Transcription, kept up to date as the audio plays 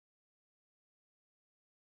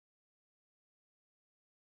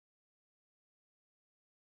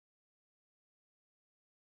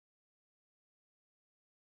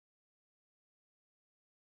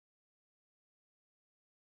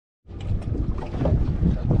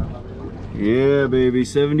Yeah, baby,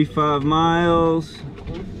 75 miles.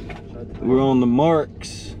 We're on the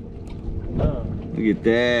marks. Look at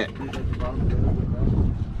that.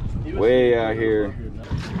 Way out here.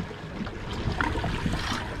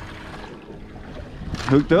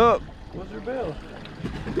 Hooked up. What's your bill?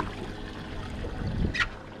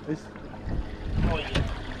 Oh yeah.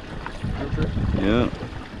 Yeah.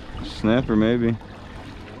 Snapper maybe.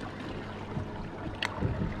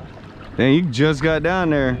 Dang, you just got down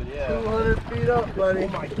there. Dude, yeah. 200 feet up, buddy. Oh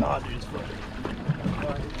my god, dude, it's fucking.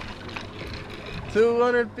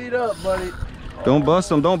 200 feet up, buddy. Don't bust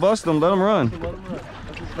them, don't bust them, let them run. Let them run.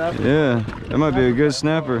 That's a snapper. Yeah, that might be a good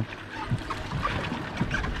snapper.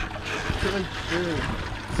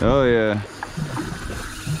 Oh yeah.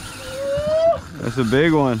 That's a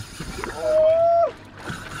big one.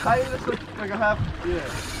 Tighten this like a half. Yeah.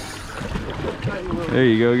 There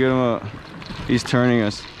you go, get him up. He's turning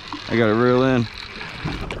us. I gotta reel in. Is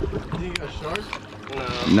he a shark?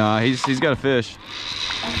 No. Nah, he's got a fish.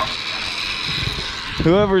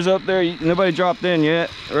 Whoever's up there, nobody dropped in yet,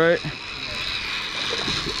 right?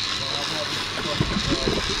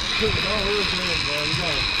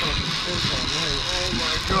 Oh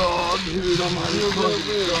my god, dude, I'm on your boat.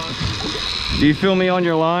 Do you feel me on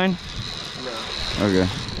your line? No. Okay.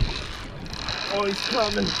 Oh, he's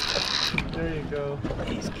coming. There you go.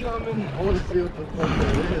 He's coming. I want to see what the fuck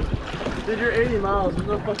that is. Dude, you're 80 miles. There's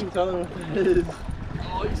no fucking telling what that is.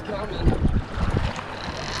 Oh, he's coming.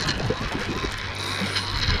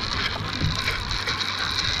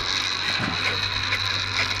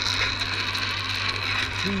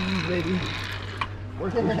 Please, baby.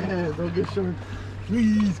 Yeah, don't get short.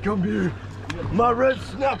 Please come here. My red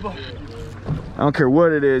snapper. I don't care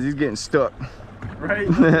what it is, he's getting stuck. Right?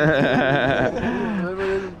 Whatever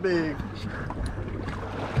it is big.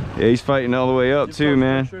 Yeah, he's fighting all the way up too,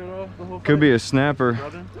 man. Could be a snapper. I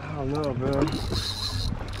don't know, bro.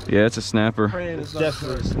 Yeah, it's a snapper. It's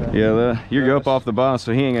definitely a snapper. Yeah, you're up off the bottom,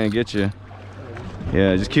 so he ain't gonna get you.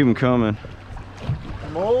 Yeah, just keep him coming.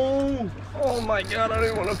 Oh my god, I don't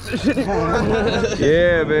even want to fish anymore.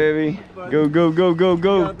 Yeah, baby. Go, go, go, go,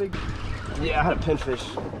 go. Yeah, I had a pinfish.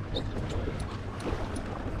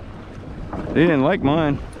 They didn't like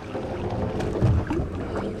mine.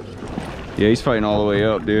 Yeah, he's fighting all the way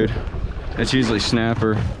up, dude. That's usually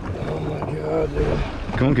snapper. Oh my god, dude.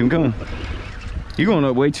 Come on, come on. You're going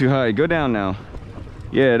up way too high. Go down now.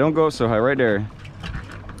 Yeah, don't go up so high. Right there.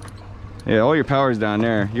 Yeah, all your power's down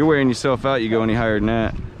there. You're wearing yourself out. You go any higher than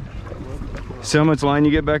that. See how much line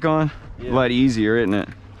you get back on? Yeah. A lot easier, isn't it?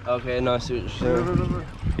 Okay, no, I see what you're saying.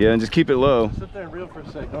 Yeah, and just keep it low. Sit there and reel for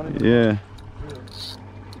a sec. Don't even. Yeah.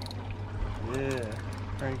 Yeah.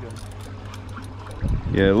 Crank him.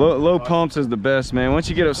 Yeah, low pumps is the best, man. Once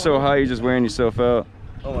you get up so high, you're just wearing yourself out.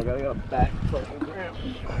 Oh my god, I got a back fucking cramp.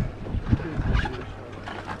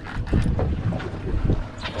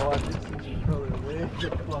 Oh, I think you probably way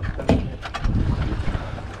fucked up.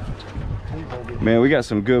 Man, we got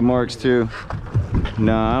some good marks too.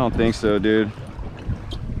 Nah, I don't think so, dude.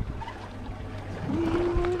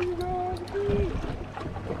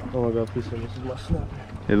 Oh my god, please say this is my snapper.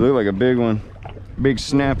 It looked like a big one. Big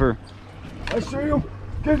snapper. I see him.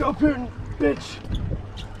 Get up here, bitch.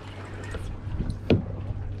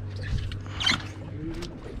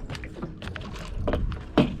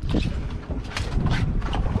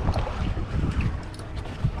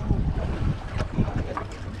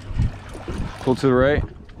 Pull to the right.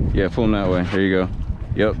 Yeah, pull them that way. There you go.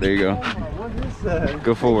 Yep, there you go. What is that?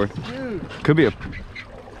 Go forward. Dude. Could be a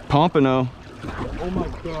pompano. Oh my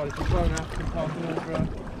god, it's probably an African pompano, bro.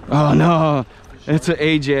 Oh no, it's an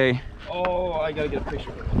AJ. Oh, I gotta get a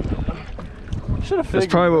picture. Should have figured. That's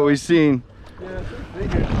probably what we've seen. Yeah, should have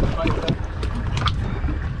figured.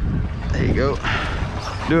 There you go.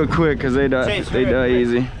 Do it quick, cause they die. They die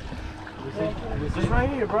easy. Just right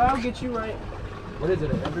here, bro. I'll get you right. What is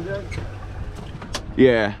it? An everyday?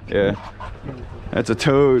 Yeah, yeah. That's a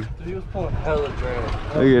toad. Dude, he was pulling hella drag.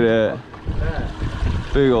 Look at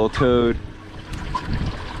that. Big old toad.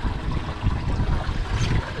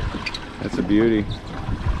 That's a beauty.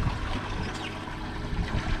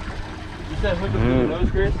 You said hook up your nose,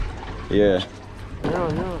 Chris? Yeah. No,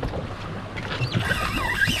 no.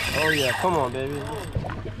 Oh yeah, come on, baby.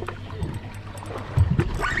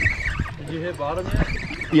 Did you hit bottom yet?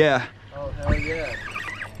 Yeah. Oh hell yeah.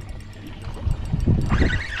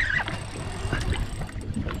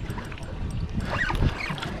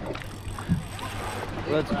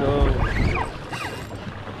 Let's go.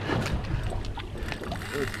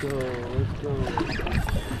 Let's go, let's go.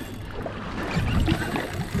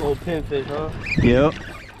 Old pinfish, huh? Yep.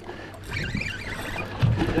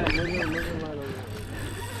 Yeah,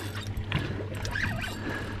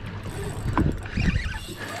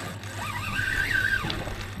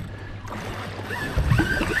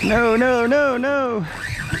 No, no, no, no.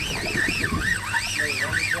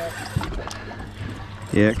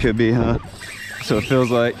 Yeah, it could be, huh? So it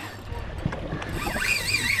feels like.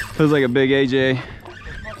 Feels like a big AJ.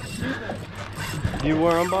 You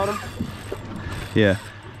were on bottom? Yeah.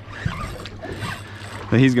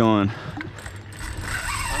 But he's going.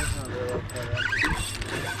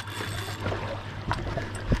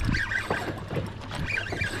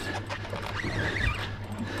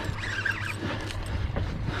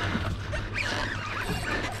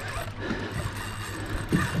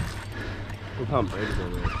 What pound braid is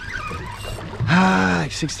on there? Ah,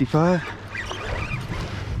 like 65.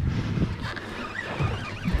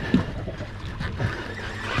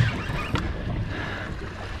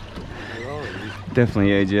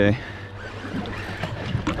 Definitely AJ.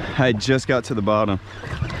 I just got to the bottom.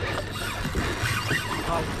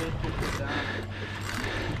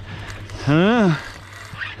 Huh?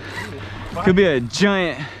 Could be a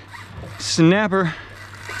giant snapper.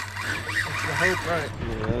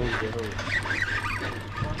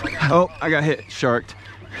 Oh, I got hit, sharked.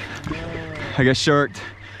 I got sharked.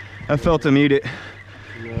 I felt him eat it.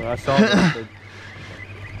 Yeah, I saw that.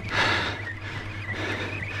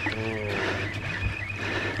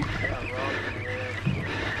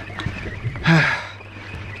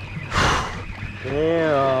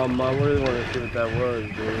 Damn, I really want to see what that was,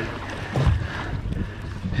 dude.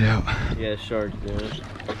 Yeah. Yeah, sharks, dude.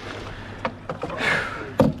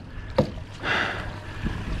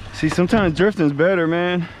 See, sometimes drifting's better,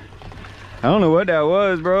 man. I don't know what that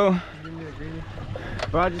was, bro.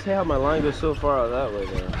 Bro, I just hate how my line goes so far out that way,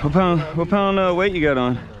 though. What pound weight you got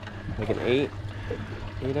on? Like an 8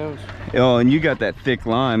 ounce. Oh, and you got that thick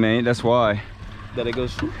line, man. That's why. That it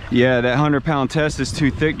goes. Yeah, that 100-pound test is too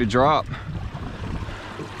thick to drop.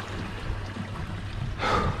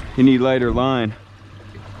 You need lighter line.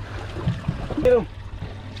 Get him.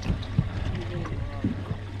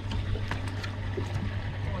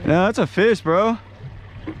 No, that's a fish, bro.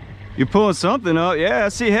 You're pulling something up. Yeah, I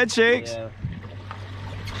see head shakes. Yeah.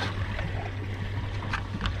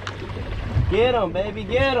 Get him, baby,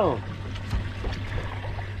 get him.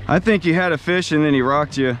 I think you had a fish and then he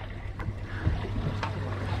rocked you.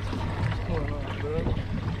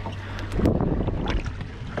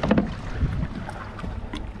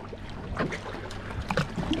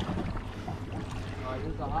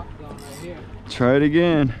 Try it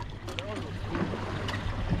again.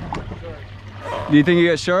 Do you think you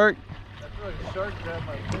got shark?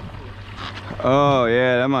 Oh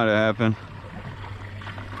yeah, that might have happened.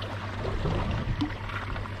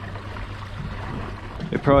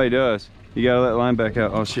 It probably does. You gotta let line back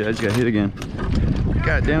out. Oh shit, I just got hit again.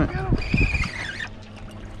 God damn it.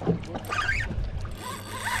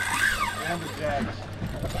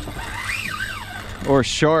 Or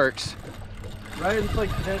sharks. Right, it's like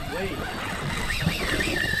dead weight.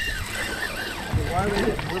 Why are they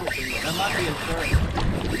hitting little things? That might be a shark.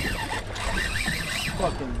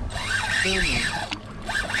 Fucking zoomy.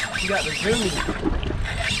 You got the zoomy.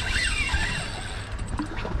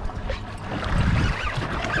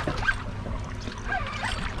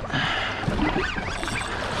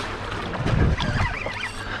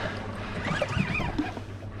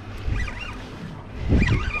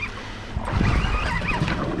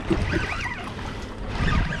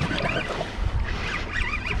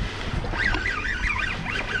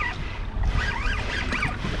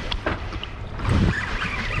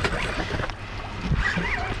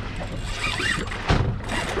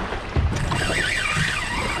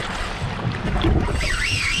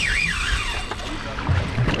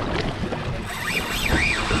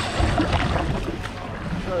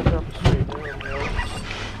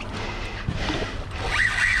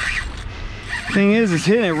 Thing is, it's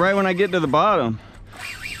hitting it right when I get to the bottom.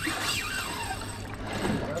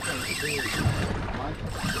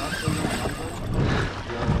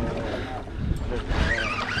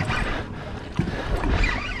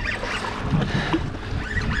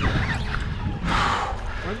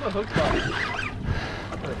 Where's the hook spot?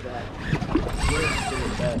 Where's that?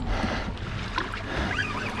 Where's that?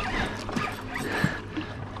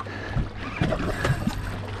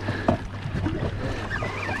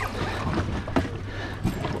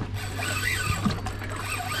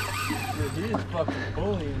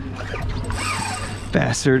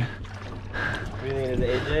 Bastard. What do you think, is it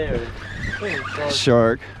AJ or shark?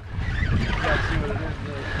 Shark. You gotta see what it is,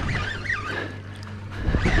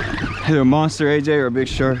 though. Either a monster AJ or a big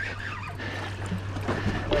shark.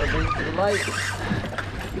 Gotta bring it to the light.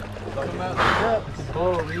 Come out the depths.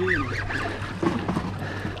 Holy.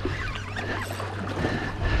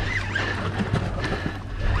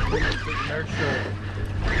 Big nerd shark.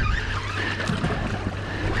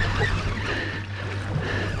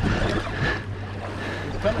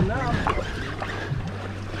 coming now.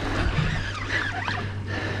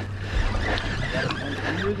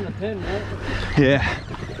 I'm using a pin, right? Yeah.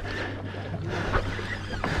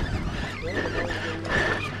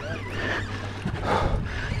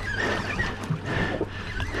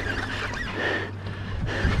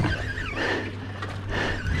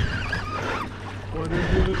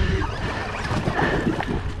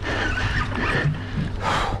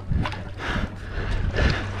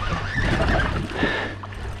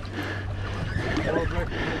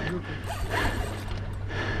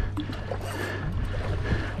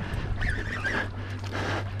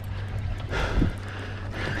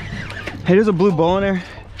 Hey, there's a blue ball in there.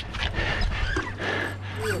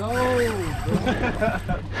 No. Yeah,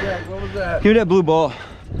 what was that? Give me that blue ball.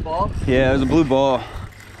 Ball? Yeah, there's a blue ball. Nice.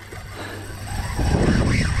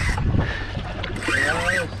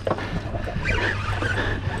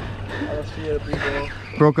 I don't see a blue ball.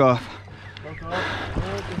 Broke off. Broke off?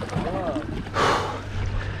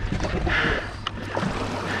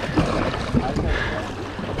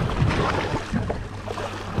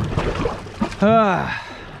 Ah.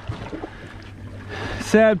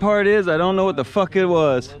 Sad part is I don't know what the fuck it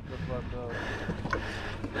was.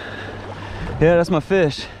 Yeah, that's my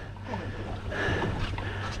fish.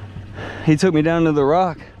 He took me down to the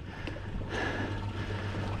rock.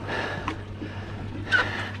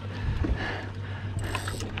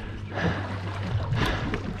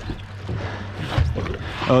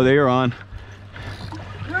 Oh, they are on.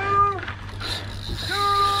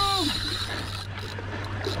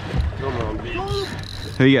 Come on, B.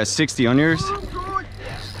 Oh, you got 60 on yours?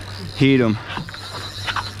 Heat him.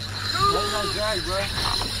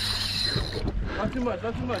 Not too much,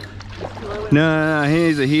 not too much. No, he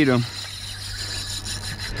needs to heat him.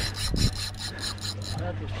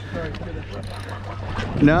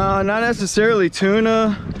 No, not necessarily.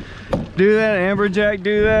 Tuna do that, amberjack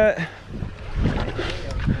do that.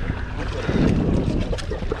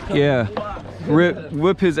 Yeah,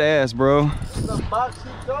 whip his ass, bro.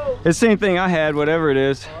 It's the same thing I had, whatever it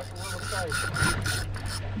is.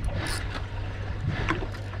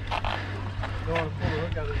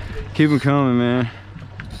 Keep them coming, man.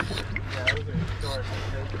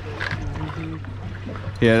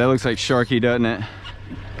 Yeah, that looks like Sharky, doesn't it?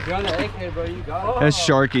 You're on the AK, bro. You got it. That's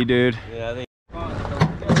Sharky, dude. Yeah, I think.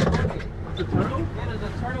 The turtle? Yeah, there's a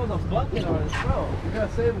turtle with a bucket on it, bro. You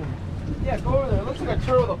gotta save him. Yeah, go over there. It looks like a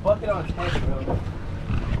turtle with a bucket on its head, bro.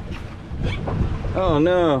 Oh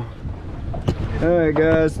no. Alright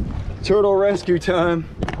guys, turtle rescue time.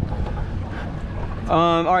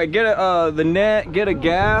 Alright, get the net, get a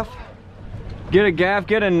gaff, get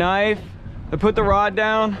a knife, and put the rod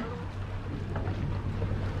down.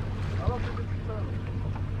 I don't think it's a turtle.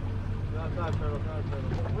 No, it's not a turtle, it's not a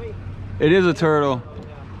turtle. Wait. It is a turtle.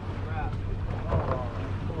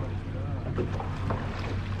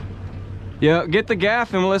 Yeah, get the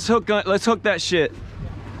gaff and let's hook that shit.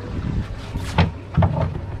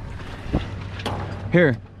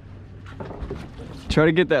 Here. Try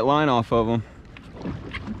to get that line off of him.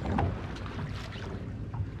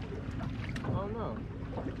 Oh no.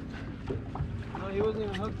 No, he wasn't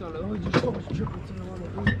even hooked on it. Oh, there's so much triple tail on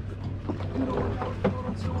it, dude.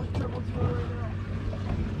 So much triple tail right now.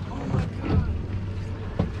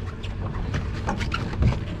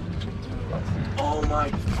 Oh my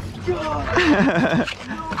god!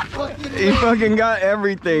 He fucking got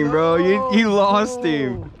everything, bro. You lost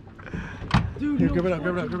him. Dude, here, grab it up,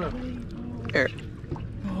 grab it up, grab it up. Here.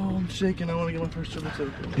 Oh, I'm shaking. I want to get my first triple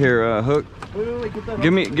tail. Here, hook. Wait, get that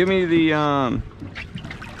Give me the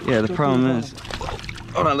yeah, the problem is.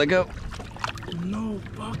 Hold on, let go. No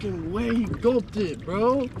fucking way he gulped it,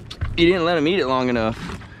 bro. You didn't let him eat it long enough.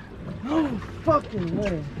 No fucking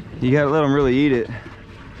way. You gotta let him really eat it.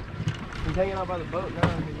 He's hanging out by the boat now.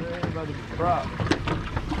 He's hanging by the prop.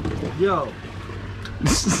 Yo.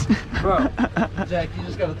 Bro, Jack, you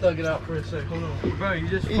just gotta thug it out for a sec. Hold on. Bro, you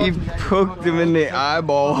just You poked him in the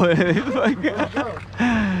eyeball. Bro,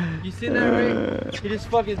 you see that, right? He just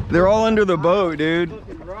fucking. They're all under the boat, dude.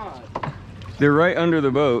 Fucking rod. They're right under the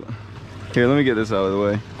boat. Here, let me get this out of the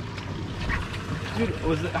way. Dude,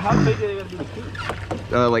 was it, how big did they gotta be to keep?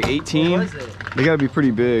 Like 18? What was it? They gotta be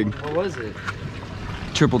pretty big. What was it?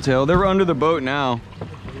 Triple tail. They're under the boat now.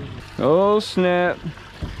 Oh, snap.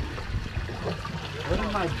 What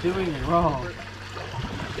am I doing wrong?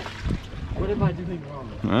 What am I doing wrong?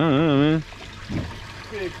 I don't know, man.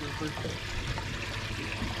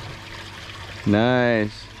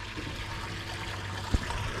 Nice.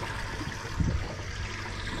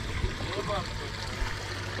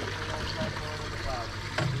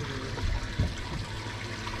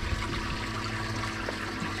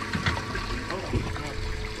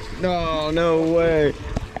 No, no way.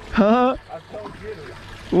 Huh?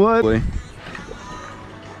 What?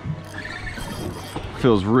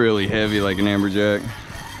 Feels really heavy like an amberjack.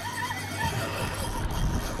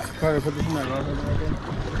 Carter, put this in my rod right there.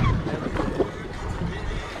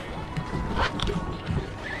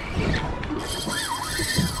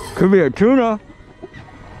 Could be a tuna.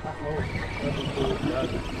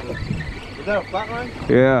 Is that a flat line?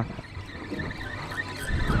 Yeah.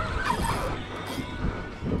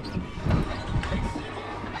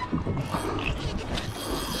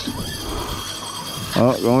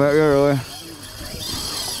 Oh, going back there early.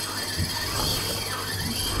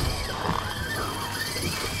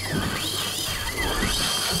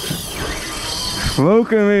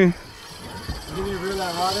 Smoking me. Did you reel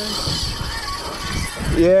that rod in?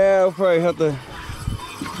 Yeah, I'll probably have to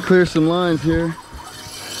clear some lines here.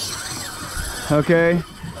 Okay.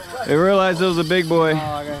 I realized it was a big boy. Oh,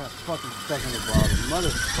 I got a fucking second of bottom.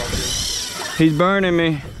 Motherfucker. He's burning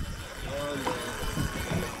me.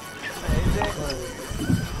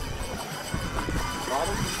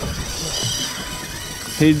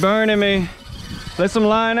 He's burning me. Let some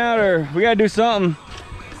line out or we gotta do something.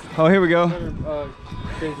 Oh, here we go.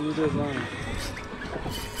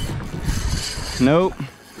 Nope.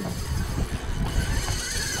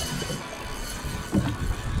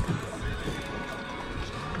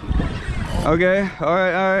 Okay, all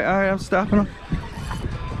right, I'm stopping him.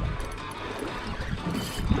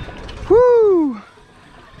 Woo!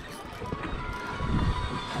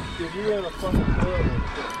 Dude, you have a fucking horrible.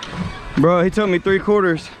 Bro, he took me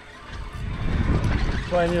 3/4.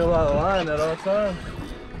 That's why I need a lot of line at all times.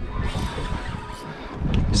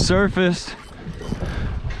 Surfaced.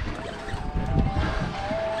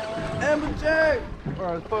 Amberjack!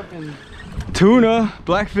 Or a fucking Tuna,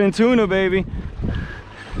 blackfin tuna, baby. I'm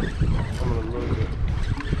gonna lose it.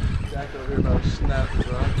 Jack over here about to snap his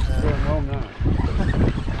rock. No, I'm not.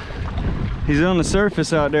 He's on the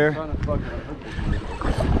surface out there. Trying to fucking hook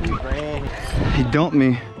it. He ran. He dumped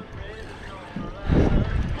me.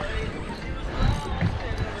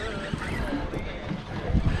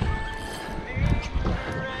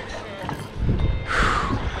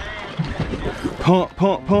 Pump,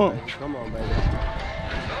 pump, pump. Come on, baby.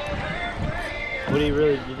 What do you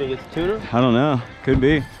really, you think it's tuna? I don't know. Could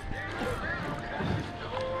be.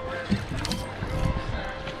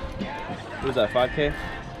 What is that, 5K?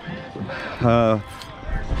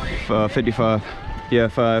 55. Yeah,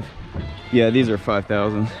 5. Yeah, these are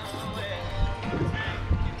 5,000.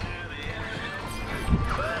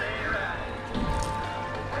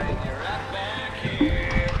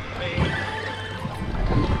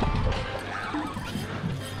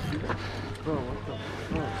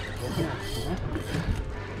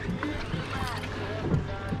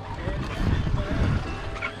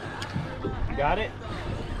 Got it?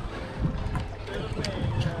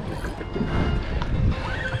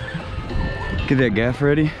 Get that gaff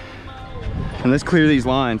ready. And let's clear these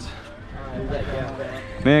lines.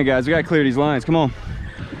 Man, guys, we gotta clear these lines. Come on.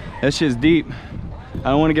 That shit's deep.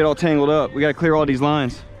 I don't want to get all tangled up. We gotta clear all these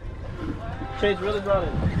lines. Chase, really brought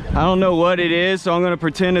it. I don't know what it is, so I'm gonna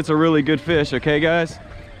pretend it's a really good fish, okay, guys?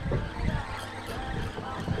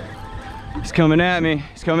 He's coming at me.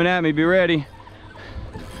 He's coming at me. Be ready.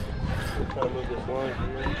 Trying to move this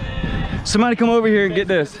line. Somebody come over here and get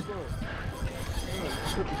this.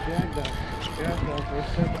 Put the jag down for a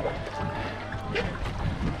second.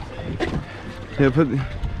 Yeah,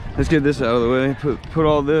 let's get this out of the way. Put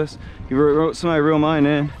all this. Somebody reel mine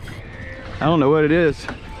in. I don't know what it is.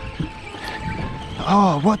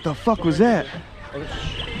 Oh, what the fuck was that?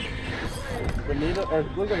 Bonita, or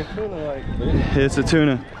it looks like a tuna, like. It's a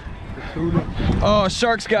tuna. Oh,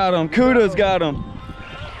 sharks got him. Kuda's got him.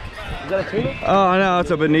 Is that a tuna? Oh no,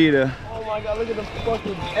 it's a bonita. Oh my god, look at the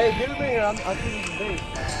fucking. Hey, get him in here. I think it's a bait.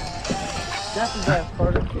 That's his ass,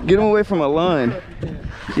 Carter. Get him away from a line.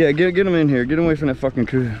 Yeah, get him in here. Get him away from that fucking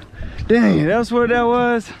Kuda. Dang it, that's what that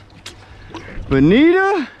was.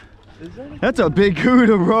 Bonita? That's a big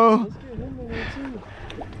Kuda, bro. Let's get him in here too.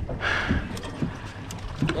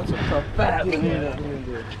 That's a fat bonita.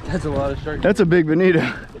 That's a lot of shark. That's a big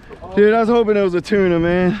bonita. Dude, I was hoping it was a tuna,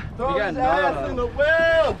 man. Throw his ass in the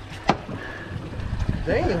well.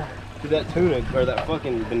 Damn. Dude, that tuna, or that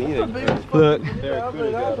fucking bonita. Look.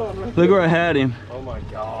 Look where I had him. Oh my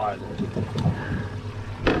god.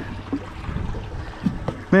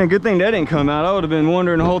 Man, good thing that didn't come out. I would have been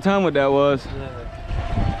wondering the whole time what that was.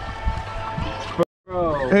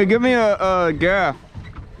 Bro. Hey, give me a gaff.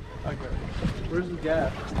 Okay. Where's the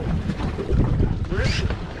gaff? Where is it?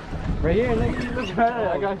 Right here, nigga. Look right at it.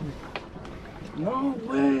 I got you. No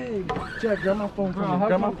way. Jack, grab my phone from me.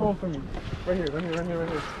 Grab my phone from me. Right here, right here, right here, right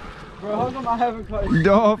here. Bro, how come I haven't caught a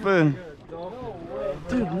dolphin.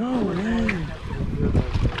 Dude, no way.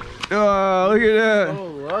 Oh, look at that. So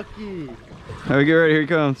lucky. All right, get ready. Here he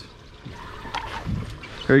comes.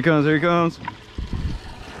 Here he comes. Here he comes.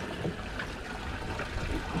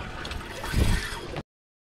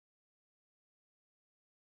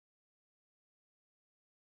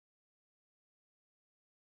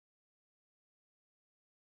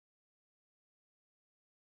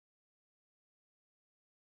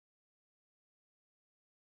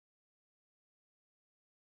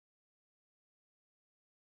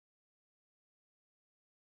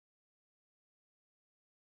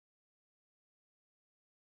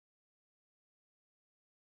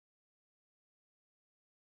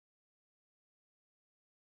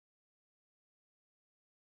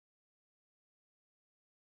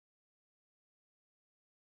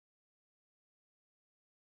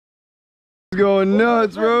 He's going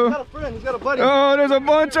nuts, bro. He's got a friend. He's got a buddy. Oh, there's a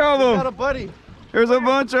bunch of He's got a them. buddy. There's a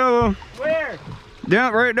bunch of them. Where?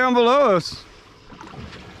 Down, right down below us.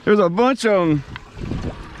 There's a bunch of them.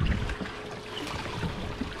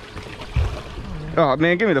 Oh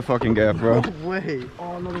man, give me the fucking gaff, bro. No way.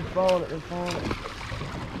 Oh no, they're falling. They're falling.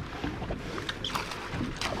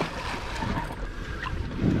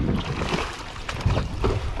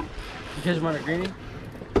 You catch him on a greenie?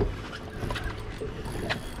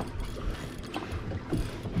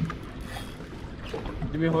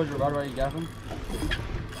 Give me a hold your rod while you got him.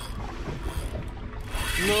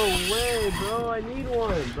 No way, bro. I need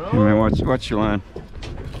one, bro. Hey man, watch your line.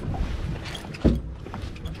 I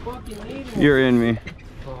fucking need one. You're in me.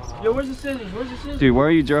 Yo, where's the scissors? Where's the scissors? Dude, why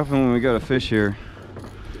are you dropping when we got a fish here?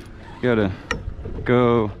 You gotta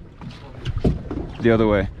go the other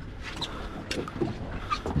way.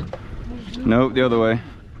 Nope, the other way.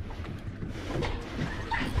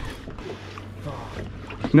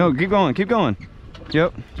 No, keep going, keep going.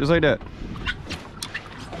 Yep, just like that.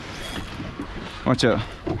 Watch out.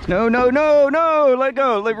 No, no, no, no, let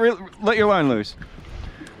go. Let your line loose.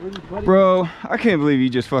 Bro, I can't believe you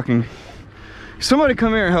just fucking... Somebody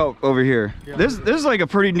come here and help over here. Yeah. This is like a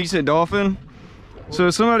pretty decent dolphin. So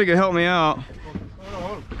if somebody could help me out.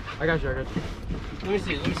 I got you, I got you. Let me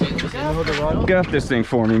see, let me see. Let me see. Hold the rod. Gaff this thing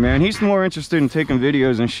for me, man. He's more interested in taking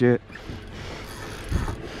videos and shit.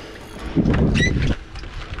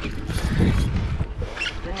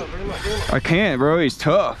 I can't, bro. He's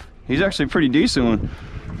tough. He's actually a pretty decent one.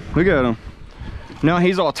 Look at him. Now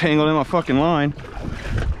he's all tangled in my fucking line.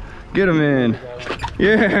 Get him in.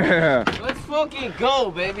 Yeah. Let's fucking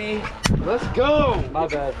go, baby. Let's go. My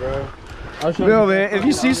bad, bro. Bill, man, if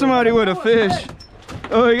you see somebody with a fish.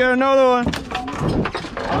 Oh, you got another one.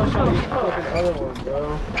 I was trying to get the fucking other one,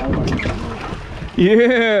 bro.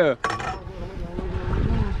 Yeah.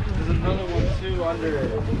 There's another one too under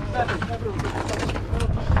it.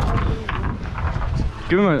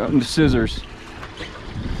 Give me my scissors.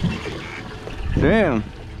 Damn.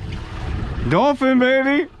 Dolphin,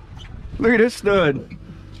 baby. Look at this stud.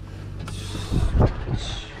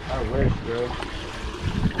 I wish, bro.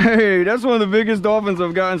 Hey, that's one of the biggest dolphins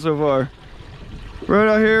I've gotten so far. Right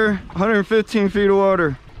out here, 115 feet of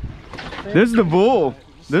water. This is the bull.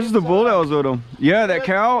 This is the bull that was with him. Yeah, that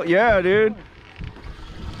cow. Yeah, dude.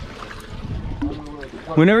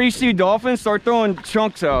 Whenever you see dolphins, start throwing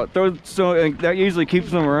chunks out. So that usually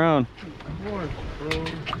keeps them around.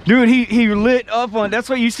 Dude, he lit up on. That's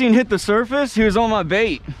what you seen hit the surface. He was on my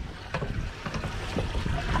bait.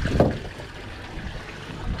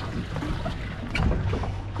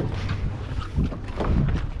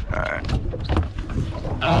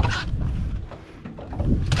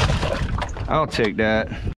 I'll take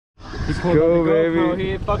that. Let's go, baby. He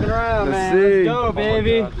ain't fucking around, Let's man. see. Let's go,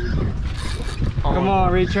 baby. Come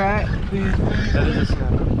on, retract. That is a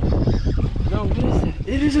snapper. No, what is it?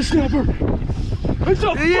 It is a snapper. It's a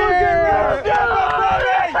fucking snapper, baby!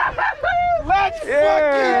 Let's fucking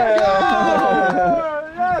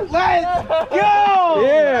go! Let's go!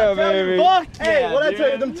 Yeah, baby. Fuck yeah, hey, what I tell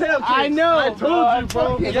you, them tail kicks. I know. I told you,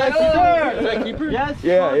 bro. Yes, sir. Is that keeper? Yes.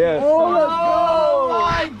 Yeah, yeah. Oh, let's go! Oh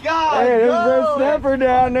my God! Hey, there's a snapper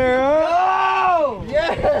down there, huh? Oh!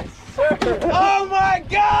 Yes, sir! Oh my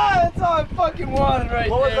God! That's all I fucking wanted right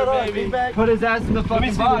there, baby. Put his ass in the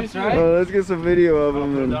fucking box, right? Oh, let's get some video of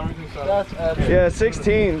him. And... That's epic. Yeah,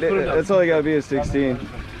 16. That's all he gotta be is 16.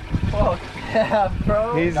 Fuck yeah,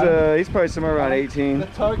 bro. He's probably somewhere around 18. The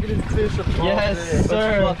targeted fish of all Yes,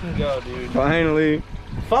 sir. Let's fucking go, dude. Finally.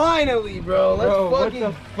 Finally, bro. Let's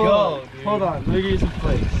fucking go, dude. Hold on, let me get you some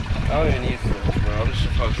plates. I don't even need food, bro. I'm just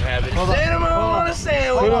supposed to have it. Hold on. Cinnamon on a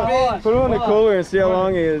sandwich, Put him on the cooler and see how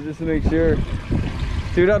long he is, just to make sure.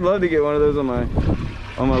 Dude, I'd love to get one of those on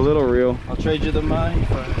my little reel. I'll trade you the Mahi.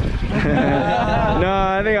 No,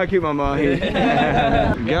 I think I'll keep my mahi.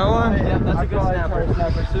 Got one? Yeah, that's a good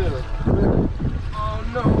snapper too. Oh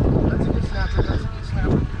no, that's a good snapper. That's a good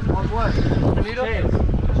snapper. On what? Bonito?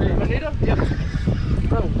 Bonito? Yep.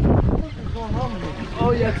 Bro, what is going on with me?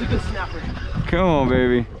 Oh yeah, it's a good snapper. Come on,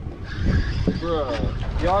 baby. Bro,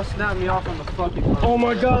 y'all snapped me off on the fucking line. Oh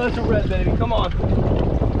my god, that's a red, baby. Come on.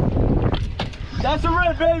 That's a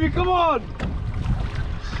red, baby. Come on.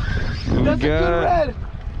 We That's a good red.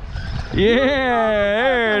 Yeah,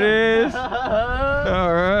 there it is.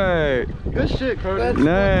 All right. Good shit, Curtis.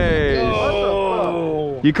 Nice.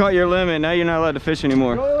 Oh. You caught your limit. Now you're not allowed to fish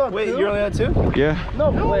anymore. Wait, you only had 2? Yeah,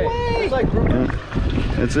 No way. It's like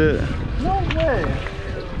that's it. no way.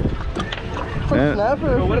 Yeah.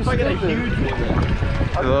 Snapper. What if I get a huge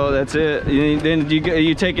one? Well, that's it. Then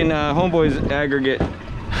you taking homeboy's aggregate.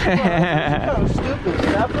 Kind of stupid.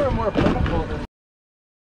 Snapper or more plentiful than